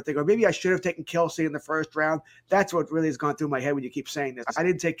guy, sort of thing. Or maybe I should have taken Kelce in the first round. That's what really has gone through my head when you keep saying this. I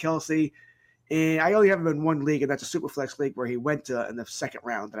didn't take Kelce, and I only have him in one league, and that's a Superflex league where he went in the second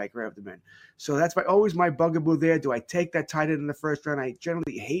round that I grabbed him in. So that's always my bugaboo there. Do I take that tight end in the first round? I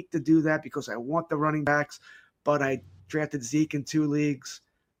generally hate to do that because I want the running backs, but I drafted Zeke in 2 leagues,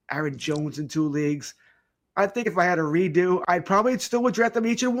 Aaron Jones in 2 leagues. I think if I had a redo, I probably still would draft them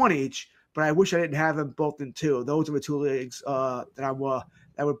each in one each, but I wish I didn't have them both in 2. Those are the 2 leagues that I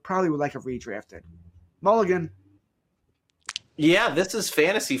would like a redraft in. Mulligan. Yeah, this is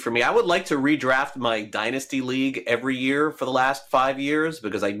fantasy for me. I would like to redraft my Dynasty League every year for the last 5 years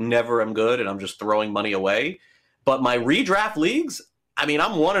because I never am good and I'm just throwing money away. But my redraft leagues, I mean,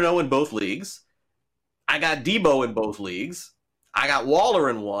 I'm 1-0 in both leagues. I got Debo in both leagues. I got Waller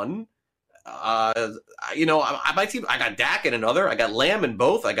in one. I got Dak in another. I got Lamb in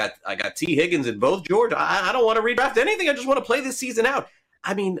both. I got T. Higgins in both. George, I don't want to redraft anything. I just want to play this season out.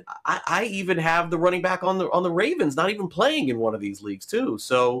 I mean, I even have the running back on the Ravens not even playing in one of these leagues too.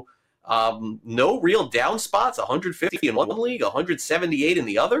 So no real down spots. 150 in one league, 178 in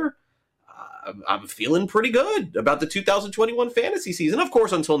the other. I'm feeling pretty good about the 2021 fantasy season. Of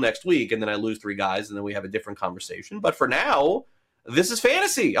course, until next week, and then I lose 3 guys, and then we have a different conversation. But for now, this is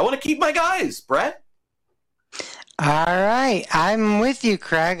fantasy. I want to keep my guys, Brett. All right. I'm with you,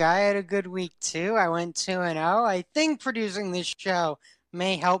 Craig. I had a good week, too. I went 2-0. I think producing this show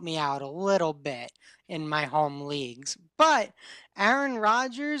may help me out a little bit in my home leagues. But Aaron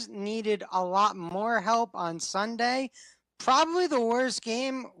Rodgers needed a lot more help on Sunday. Probably the worst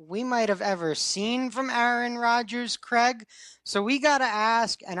game we might have ever seen from Aaron Rodgers, Craig. So we got to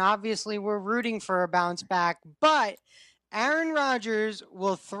ask, and obviously we're rooting for a bounce back, but Aaron Rodgers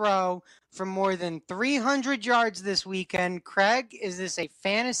will throw for more than 300 yards this weekend. Craig, is this a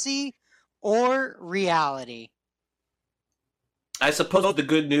fantasy or reality? I suppose the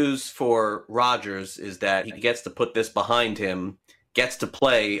good news for Rodgers is that he gets to put this behind him, gets to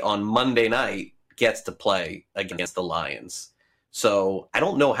play on Monday night, gets to play against the Lions. So I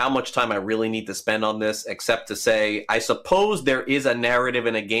don't know how much time I really need to spend on this, except to say, I suppose there is a narrative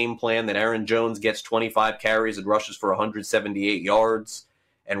and a game plan that Aaron Jones gets 25 carries and rushes for 178 yards,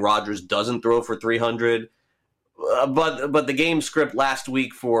 and Rodgers doesn't throw for 300. But the game script last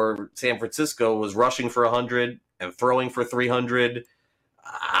week for San Francisco was rushing for 100 and throwing for 300.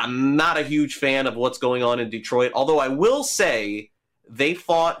 I'm not a huge fan of what's going on in Detroit, although I will say they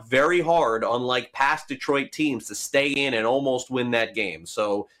fought very hard, unlike past Detroit teams, to stay in and almost win that game.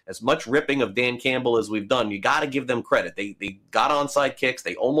 So as much ripping of Dan Campbell as we've done, you got to give them credit. They got onside kicks.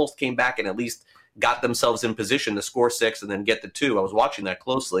 They almost came back and at least got themselves in position to score 6 and then get the 2. I was watching that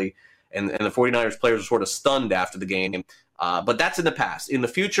closely, and the 49ers players were sort of stunned after the game. But that's in the past. In the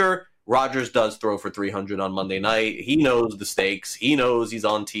future, Rodgers does throw for 300 on Monday night. He knows the stakes. He knows he's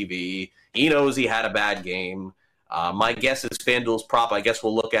on TV. He knows he had a bad game. My guess is FanDuel's prop, I guess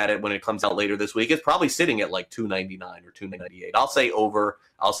we'll look at it when it comes out later this week. It's probably sitting at like $2.99 or $2.98. I'll say over.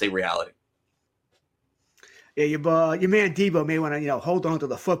 I'll say reality. Yeah, your man Debo may want to hold on to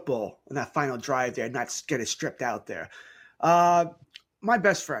the football in that final drive there, and not get it stripped out there. My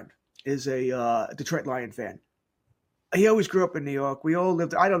best friend is a Detroit Lion fan. He always grew up in New York. We all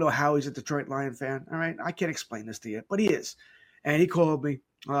lived. I don't know how he's a Detroit Lion fan. All right, I can't explain this to you, but he is. And he called me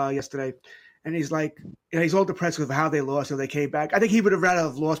yesterday. And he's like, he's all depressed with how they lost, so they came back. I think he would have rather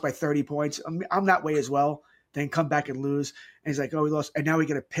have lost by 30 points. I'm that way as well, than come back and lose. And he's like, oh, we lost. And now we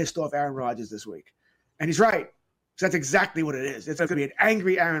get a pissed off Aaron Rodgers this week. And he's right. So that's exactly what it is. It's going to be an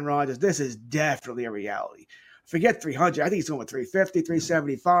angry Aaron Rodgers. This is definitely a reality. Forget 300. I think he's going with 350,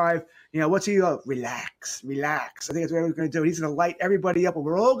 375. What's he? Relax. I think that's what he's going to do. He's going to light everybody up, and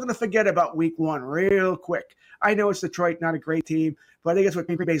we're all going to forget about week 1 real quick. I know it's Detroit, not a great team, but I think that's what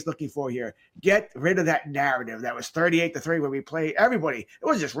Green Bay's looking for here. Get rid of that narrative that was 38-3 when we played everybody. It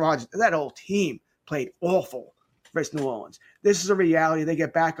wasn't just Rodgers. That whole team played awful versus New Orleans. This is a reality. They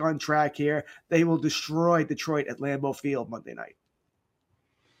get back on track here. They will destroy Detroit at Lambeau Field Monday night.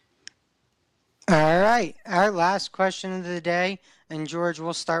 All right. Our last question of the day, and George,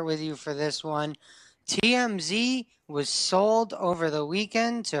 we'll start with you for this one. TMZ was sold over the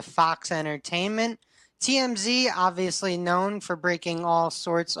weekend to Fox Entertainment. TMZ, obviously known for breaking all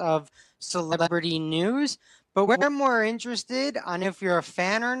sorts of celebrity news, but we're more interested on if you're a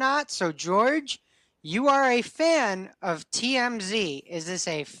fan or not. So, George, you are a fan of TMZ. Is this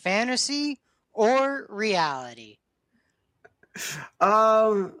a fantasy or reality?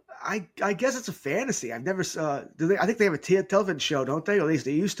 I guess it's a fantasy. I've never I think they have a television show, don't they? Or at least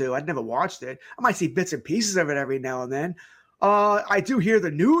they used to. I'd never watched it. I might see bits and pieces of it every now and then. I do hear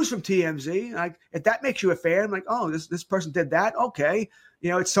the news from TMZ. If that makes you a fan, I'm like, oh, this person did that. Okay.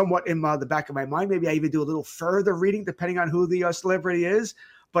 It's somewhat in the back of my mind. Maybe I even do a little further reading depending on who the celebrity is,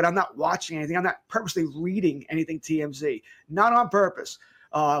 but I'm not watching anything. I'm not purposely reading anything TMZ, not on purpose.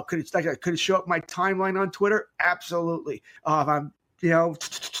 Could it show up my timeline on Twitter? Absolutely. If I'm,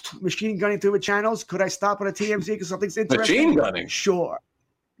 machine gunning through the channels, could I stop on a TMZ because something's interesting? Machine gunning? Sure.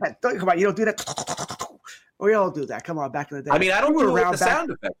 Come on, you don't do that. We all do that. Come on, back in the day. I mean, I don't We were do it with around the back-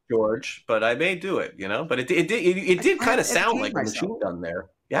 sound effect, George, but I may do it, But it did kind of sound like a machine gun there.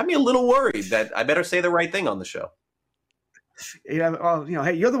 You had me a little worried that I better say the right thing on the show. Hey,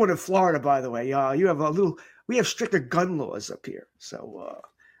 you're the one in Florida, by the way. You have we have stricter gun laws up here. So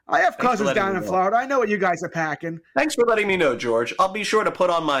I have cousins down in Florida. I know what you guys are packing. Thanks for letting me know, George. I'll be sure to put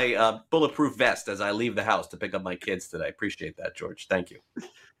on my bulletproof vest as I leave the house to pick up my kids today. Appreciate that, George. Thank you.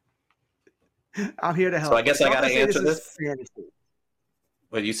 I'm here to help. So I guess I got to answer this. Fantasy.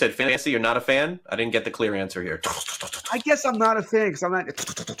 Wait, you said fantasy? You're not a fan? I didn't get the clear answer here. I guess I'm not a fan because I'm not.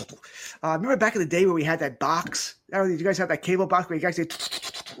 Remember back in the day where we had that box? Did you guys have that cable box where you guys did?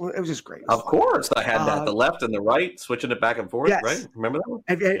 It was just great. Of course, I had that. The left and the right, switching it back and forth, yes. right? Remember that one?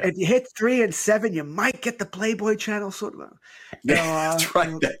 If you hit 3 and 7, you might get the Playboy channel sort of. That's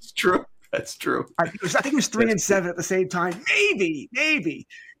right. That's true. That's true. I think it was 3 and 7 at the same time. Maybe.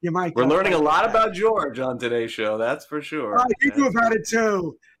 You might. We're learning a lot about George on today's show. That's for sure. You knew about it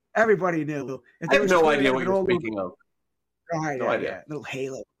too. Everybody knew. I have no idea what you're speaking of. Right, no idea. Yeah. Little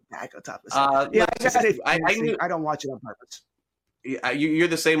halo back on top of I don't watch it on purpose. You're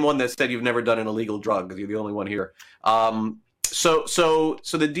the same one that said you've never done an illegal drug because you're the only one here. So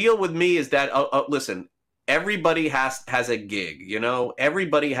the deal with me is that listen, everybody has a gig.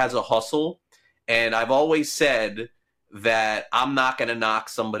 Everybody has a hustle, and I've always said that I'm not going to knock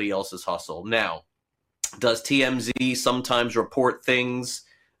somebody else's hustle. Now, does TMZ sometimes report things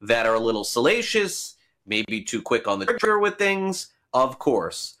that are a little salacious, maybe too quick on the trigger with things? Of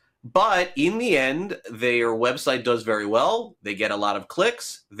course. But in the end, their website does very well. They get a lot of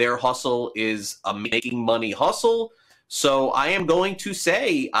clicks. Their hustle is a making money hustle. So I am going to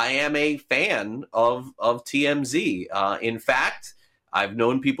say I am a fan of TMZ. In fact, I've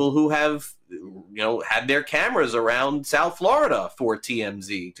known people who have had their cameras around South Florida for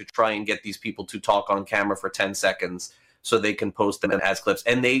TMZ to try and get these people to talk on camera for 10 seconds so they can post them as clips.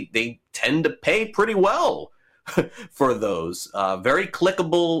 And they tend to pay pretty well for those. Very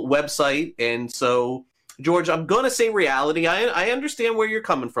clickable website. And so, George, I'm going to say reality. I understand where you're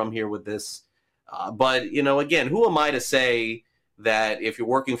coming from here with this. But, again, who am I to say that if you're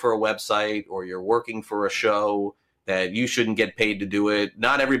working for a website or you're working for a show that you shouldn't get paid to do it?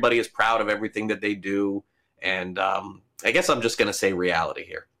 Not everybody is proud of everything that they do. And I guess I'm just going to say reality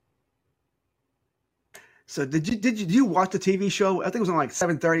here. So did you watch the TV show? I think it was on like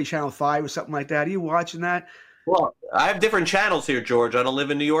 7:30 Channel 5 or something like that. Are you watching that? Well, I have different channels here, George. I don't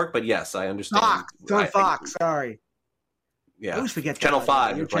live in New York, but yes, I understand. Fox. It's on Fox. Sorry. Yeah. I always forget Channel that.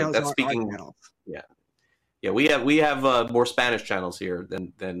 5. Right? That's speaking. Yeah. Yeah, we have more Spanish channels here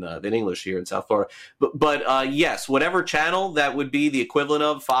than English here in South Florida. But yes, whatever channel that would be the equivalent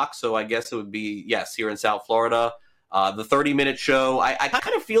of Fox. So I guess it would be here in South Florida. The 30-minute show. I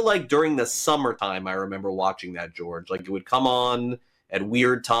kind of feel like during the summertime, I remember watching that, George. Like it would come on at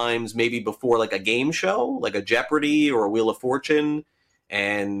weird times, maybe before like a game show, like a Jeopardy or a Wheel of Fortune,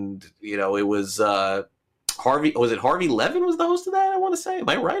 and it was Harvey. Was it Harvey Levin was the host of that? I want to say. Am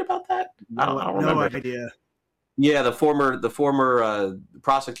I right about that? I don't remember. No idea. Yeah, the former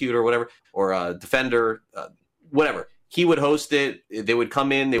prosecutor, or whatever, or defender, whatever. He would host it. They would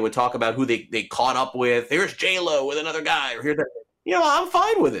come in. They would talk about who they caught up with. Here's J-Lo with another guy, or here's that. I'm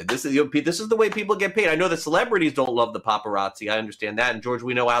fine with it. This is the way people get paid. I know that celebrities don't love the paparazzi. I understand that. And George,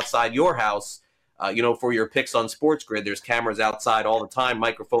 we know outside your house, for your picks on Sports Grid, there's cameras outside all the time,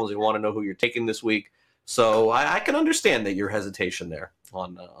 microphones. They want to know who you're taking this week. So I can understand that your hesitation there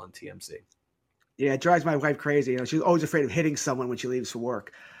on TMZ. Yeah, it drives my wife crazy. She's always afraid of hitting someone when she leaves for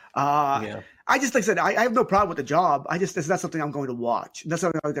work. I just, like I said, I have no problem with the job. It's not something I'm going to watch. That's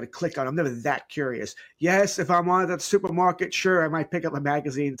something I'm going to click on. I'm never that curious. Yes, if I'm on the supermarket, sure, I might pick up a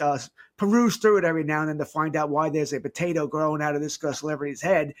magazine, peruse through it every now and then to find out why there's a potato growing out of this celebrity's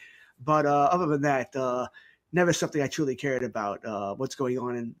head. But other than that, never something I truly cared about. What's going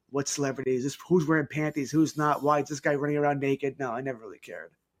on and what celebrities, who's wearing panties, who's not, why is this guy running around naked? No, I never really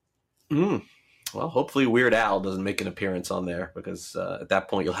cared. Well, hopefully Weird Al doesn't make an appearance on there because at that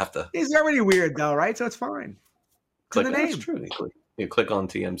point you'll have to. He's already weird though, right? So it's fine. Click on the name. That's true. You click on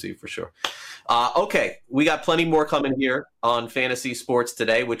TMZ for sure. Okay, we got plenty more coming here on Fantasy Sports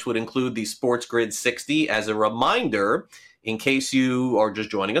today, which would include the Sports Grid 60. As a reminder, in case you are just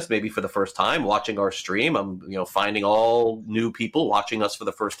joining us, maybe for the first time watching our stream, I'm finding all new people watching us for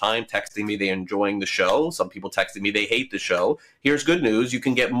the first time, texting me they're enjoying the show. Some people texting me they hate the show. Here's good news: you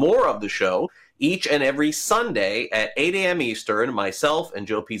can get more of the show each and every Sunday at 8 a.m. Eastern. Myself and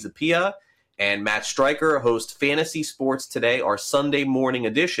Joe Pisapia and Matt Stryker host Fantasy Sports Today, our Sunday morning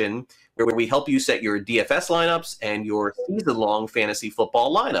edition, where we help you set your DFS lineups and your season-long fantasy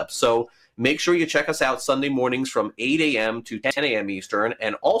football lineups. So Make sure you check us out Sunday mornings from 8 a.m. to 10 a.m. Eastern.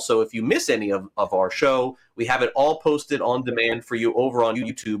 And also, if you miss any of our show, we have it all posted on demand for you over on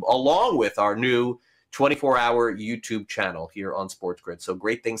YouTube, along with our new 24-hour YouTube channel here on Sports Grid. So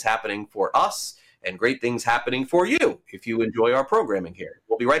great things happening for us and great things happening for you if you enjoy our programming here.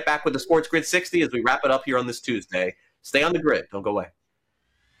 We'll be right back with the Sports Grid 60 as we wrap it up here on this Tuesday. Stay on the grid. Don't go away.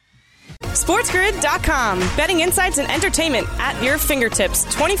 SportsGrid.com. Betting insights and entertainment at your fingertips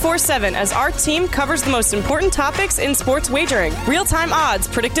 24/7 as our team covers the most important topics in sports wagering. Real-time odds,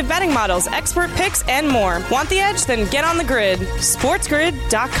 predictive betting models, expert picks, and more. Want the edge? Then get on the grid.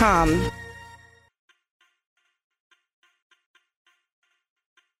 SportsGrid.com.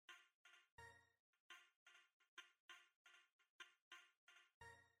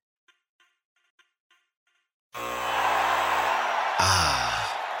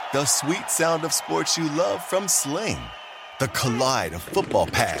 The sweet sound of sports you love from Sling. The collide of football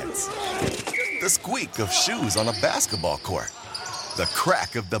pads. The squeak of shoes on a basketball court. The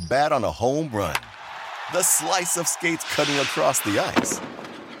crack of the bat on a home run. The slice of skates cutting across the ice.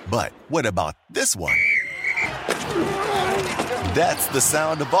 But what about this one? That's the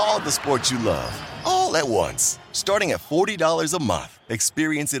sound of all the sports you love, all at once. Starting at $40 a month.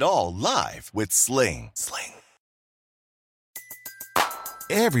 Experience it all live with Sling.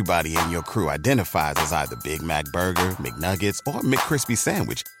 Everybody in your crew identifies as either Big Mac Burger, McNuggets, or McCrispy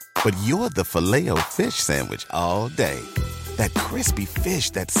Sandwich. But you're the Filet-O-Fish Sandwich all day. That crispy fish,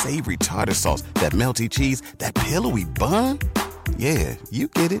 that savory tartar sauce, that melty cheese, that pillowy bun. Yeah, you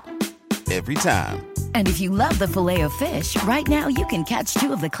get it. Every time. And if you love the Filet-O-Fish, right now you can catch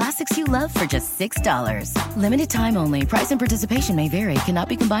two of the classics you love for just $6. Limited time only. Price and participation may vary. Cannot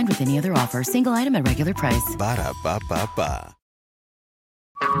be combined with any other offer. Single item at regular price. Ba-da-ba-ba-ba.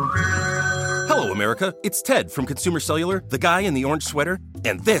 Hello, America. It's Ted from Consumer Cellular, the guy in the orange sweater,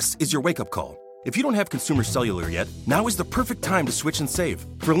 and this is your wake-up call. If you don't have Consumer Cellular yet, now is the perfect time to switch and save.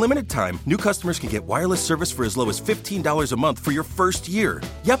 For a limited time, new customers can get wireless service for as low as $15 a month for your first year.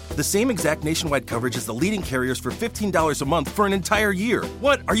 Yep, the same exact nationwide coverage as the leading carriers for $15 a month for an entire year.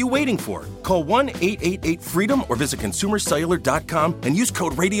 What are you waiting for? Call 1-888-FREEDOM or visit ConsumerCellular.com and use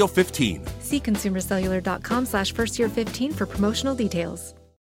code RADIO15. See ConsumerCellular.com/firstyear15 for promotional details.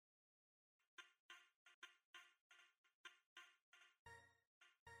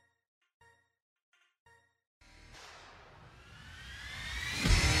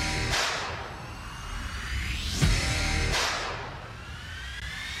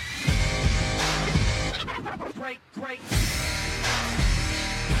 Break.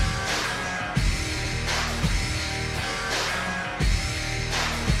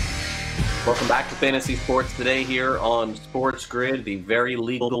 Welcome back to Fantasy Sports Today here on Sports Grid. The very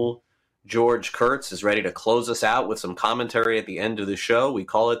legal George Kurtz is ready to close us out with some commentary at the end of the show. We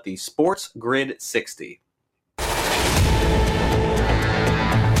call it the Sports Grid 60.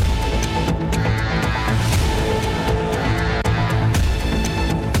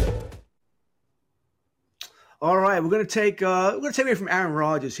 All right, we're gonna take away from Aaron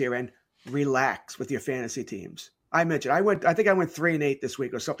Rodgers here and relax with your fantasy teams. I mentioned I think I went 3-8 this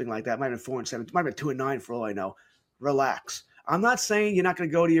week or something like that. Might have been 4-7, might have been 2-9 for all I know. Relax. I'm not saying you're not going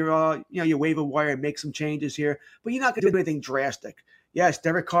to go to your waiver wire and make some changes here, but you're not going to do anything drastic. Yes,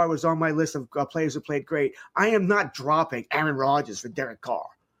 Derek Carr was on my list of players who played great. I am not dropping Aaron Rodgers for Derek Carr.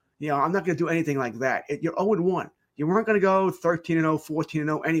 I'm not going to do anything like that. You're 0-1. You weren't going to go 13-0,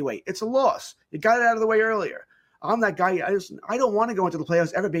 14-0 anyway. It's a loss. You got it out of the way earlier. I'm that guy. I don't want to go into the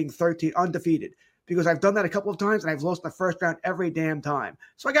playoffs ever being 13 undefeated because I've done that a couple of times and I've lost the first round every damn time.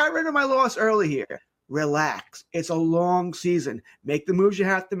 So I got rid of my loss early here. Relax. It's a long season. Make the moves you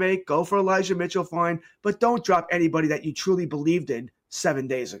have to make. Go for Elijah Mitchell, fine. But don't drop anybody that you truly believed in 7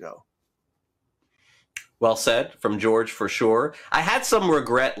 days ago. Well said from George for sure. I had some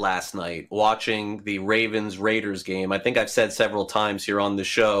regret last night watching the Ravens-Raiders game. I think I've said several times here on the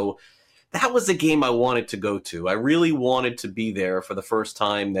show, that was a game I wanted to go to. I really wanted to be there for the first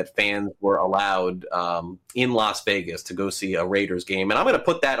time that fans were allowed in Las Vegas to go see a Raiders game. And I'm going to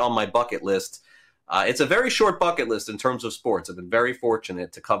put that on my bucket list. It's a very short bucket list in terms of sports. I've been very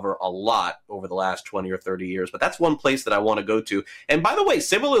fortunate to cover a lot over the last 20 or 30 years, but that's one place that I want to go to. And by the way,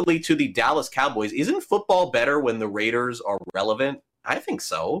 similarly to the Dallas Cowboys, isn't football better when the Raiders are relevant? I think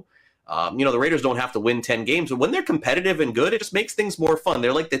so. The Raiders don't have to win 10 games, but when they're competitive and good, it just makes things more fun.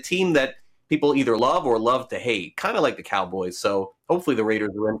 They're like the team that people either love or love to hate, kind of like the Cowboys. So hopefully the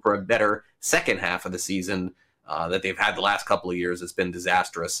Raiders are in for a better second half of the season that they've had the last couple of years. It's been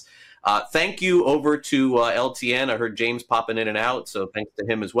disastrous. Thank you over to LTN. I heard James popping in and out, so thanks to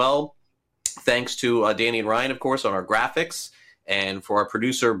him as well. Thanks to Danny and Ryan, of course, on our graphics. And for our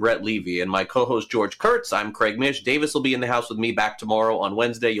producer, Brett Levy, and my co-host, George Kurtz, I'm Craig Mish. Davis will be in the house with me back tomorrow on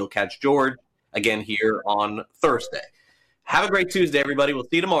Wednesday. You'll catch George again here on Thursday. Have a great Tuesday, everybody. We'll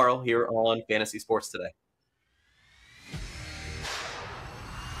see you tomorrow here on Fantasy Sports Today.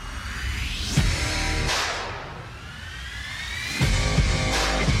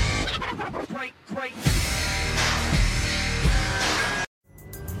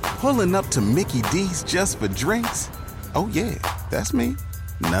 Pulling up to Mickey D's just for drinks? Oh yeah, that's me.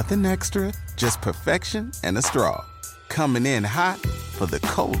 Nothing extra, just perfection and a straw. Coming in hot for the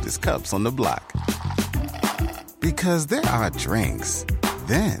coldest cups on the block. Because there are drinks.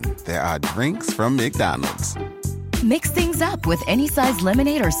 Then there are drinks from McDonald's. Mix things up with any size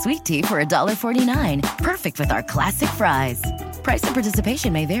lemonade or sweet tea for $1.49. Perfect with our classic fries. Price and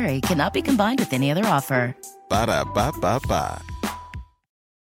participation may vary. Cannot be combined with any other offer. Ba-da-ba-ba-ba.